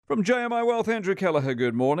From JMI Wealth, Andrew Kelleher,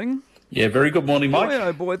 good morning. Yeah, very good morning, Mike. Boy,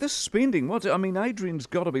 oh boy, this spending, Adrian's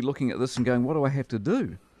got to be looking at this and going, what do I have to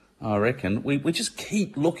do? I reckon we just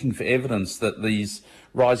keep looking for evidence that these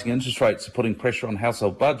rising interest rates are putting pressure on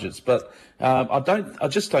household budgets, but I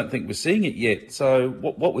just don't think we're seeing it yet. So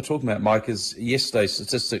what we're talking about, Mike, is yesterday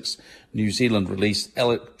Statistics New Zealand released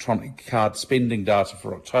electronic card spending data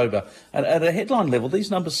for October, and at a headline level,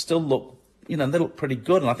 these numbers still look, they look pretty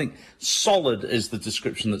good, and I think solid is the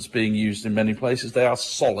description that's being used in many places. They are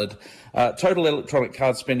solid. Total electronic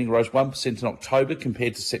card spending rose 1% in October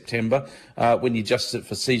compared to September when you adjust it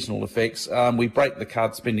for seasonal effects. We break the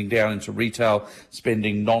card spending down into retail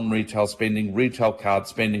spending, non-retail spending. Retail card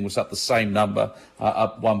spending was up the same number,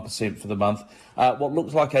 up 1% for the month. What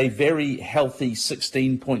looks like a very healthy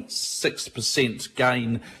 16.6%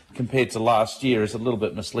 gain compared to last year is a little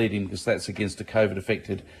bit misleading because that's against a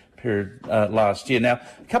COVID-affected period last year. Now,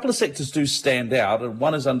 a couple of sectors do stand out, and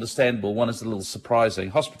one is understandable, one is a little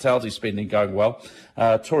surprising. Hospitality spending going well,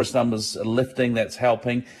 tourist numbers are lifting, that's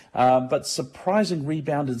helping, but surprising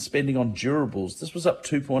rebound in spending on durables. This was up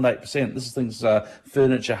 2.8%. This is things,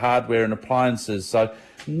 furniture, hardware and appliances, so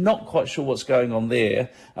not quite sure what's going on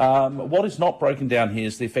there. What is not broken down here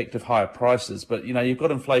is the effect of higher prices, but you've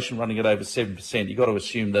got inflation running at over 7%. You've got to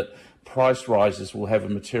assume that price rises will have a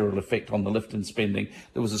material effect on the lift in spending.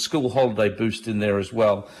 There was a school holiday boost in there as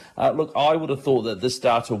well. Look, I would have thought that this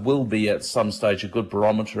data will be at some stage a good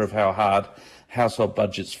barometer of how hard household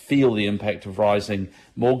budgets feel the impact of rising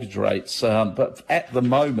mortgage rates. But at the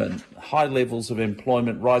moment, high levels of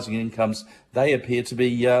employment, rising incomes, they appear to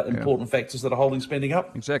be important factors that are holding spending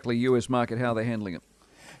up. Exactly, US market, how they're handling it.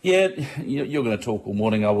 Yeah, you're going to talk all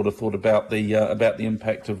morning, I would have thought, about the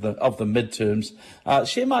impact of the midterms.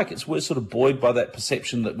 Share markets were sort of buoyed by that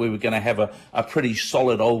perception that we were going to have a pretty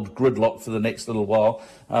solid old gridlock for the next little while,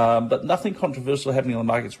 but nothing controversial happening on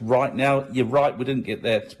the markets right now. You're right, we didn't get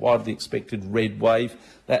that widely expected red wave.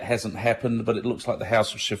 That hasn't happened, but it looks like the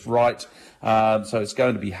House will shift right. So it's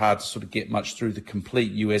going to be hard to sort of get much through the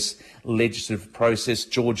complete US legislative process.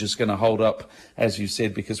 Georgia's going to hold up, as you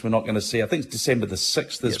said, because we're not going to see, I think it's December the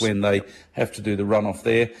 6th is when they have to do the runoff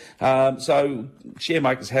there. So share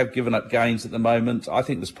markets have given up gains at the moment. I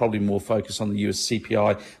think there's probably more focus on the US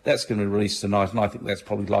CPI. That's going to be released tonight, and I think that's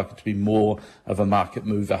probably likely to be more of a market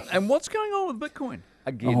mover. And what's going on with Bitcoin?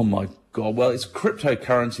 Again. Oh my God. Well, it's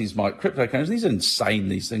cryptocurrencies, Mike. Cryptocurrencies, these are insane,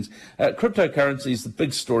 these things. Cryptocurrency is the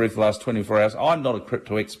big story for the last 24 hours. I'm not a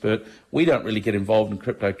crypto expert. We don't really get involved in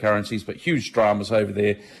cryptocurrencies, but huge dramas over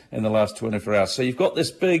there in the last 24 hours. So you've got this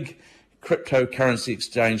big cryptocurrency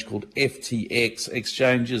exchange called FTX,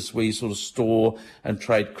 exchanges where you sort of store and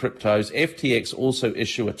trade cryptos. FTX also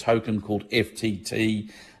issue a token called FTT.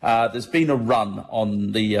 There's been a run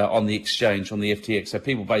on the exchange, on the FTX. So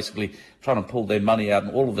people basically trying to pull their money out,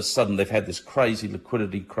 and all of a sudden they've had this crazy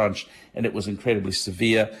liquidity crunch, and it was incredibly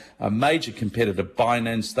severe. A major competitor,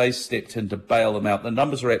 Binance, they stepped in to bail them out. The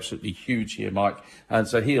numbers are absolutely huge here, Mike. And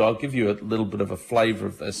so here, I'll give you a little bit of a flavour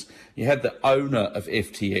of this. You had the owner of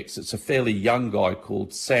FTX. It's a fairly young guy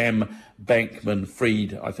called Sam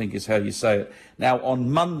Bankman-Fried, I think is how you say it. Now,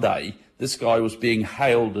 on Monday, this guy was being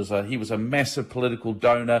hailed as he was a massive political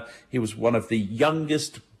donor. He was one of the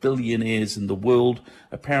youngest billionaires in the world.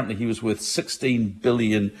 Apparently he was worth 16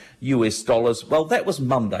 billion US dollars. Well, that was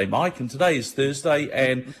Monday, Mike, and today is Thursday,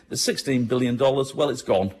 and the $16 billion, well, it's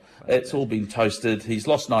gone. It's all been toasted. He's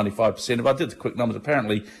lost 95%. If I did the quick numbers,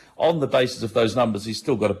 apparently on the basis of those numbers, he's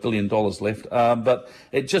still got $1 billion left. But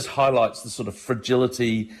it just highlights the sort of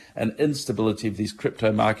fragility and instability of these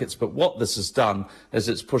crypto markets. But what this has done is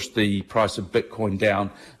it's pushed the price of Bitcoin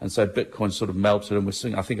down. And so Bitcoin sort of melted, and we're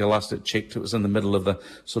seeing, I think the last it checked, it was in the middle of the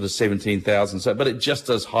sort of 17,000. So, but it just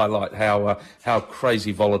does highlight how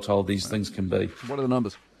crazy volatile these things can be. What are the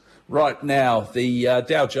numbers? Right now, the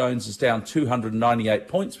Dow Jones is down 298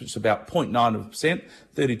 points, which is about 0.9%,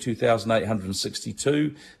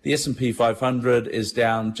 32,862. The S&P 500 is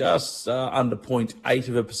down just under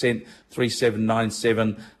 0.8%,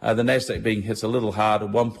 3797. The Nasdaq being hit a little harder,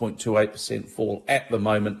 1.28% fall at the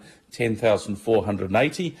moment,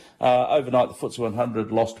 10,480. Overnight, the FTSE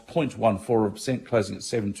 100 lost 0.14%, closing at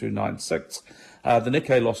 7296. The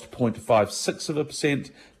Nikkei lost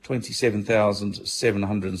 0.56%,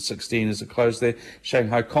 27,716 as it closed there.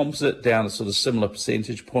 Shanghai Composite down a sort of similar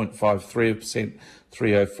percentage, 0.53%,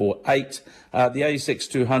 3048. The ASX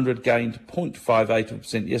 200 gained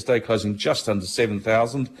 0.58% yesterday, closing just under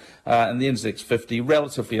 7,000. And the NZX 50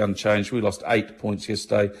 relatively unchanged. We lost 8 points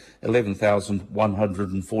yesterday,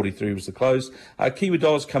 11,143 was the close. Kiwi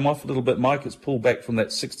dollars come off a little bit, Mike. It's pulled back from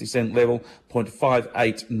that 60 cent level,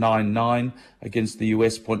 0.5899 against the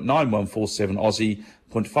US, 0.9147 Aussie,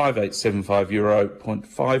 0.5875 euro,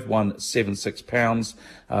 0.5176 pounds,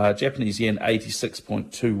 Japanese yen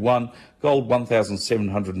 86.21, gold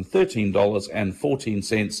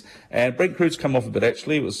 $1,713.14, and Brent crude's come off a bit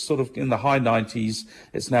actually. It was sort of in the high 90s.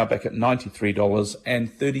 It's now back at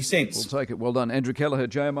 $93.30. We'll take it. Well done. Andrew Kelleher,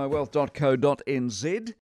 jmiwealth.co.nz.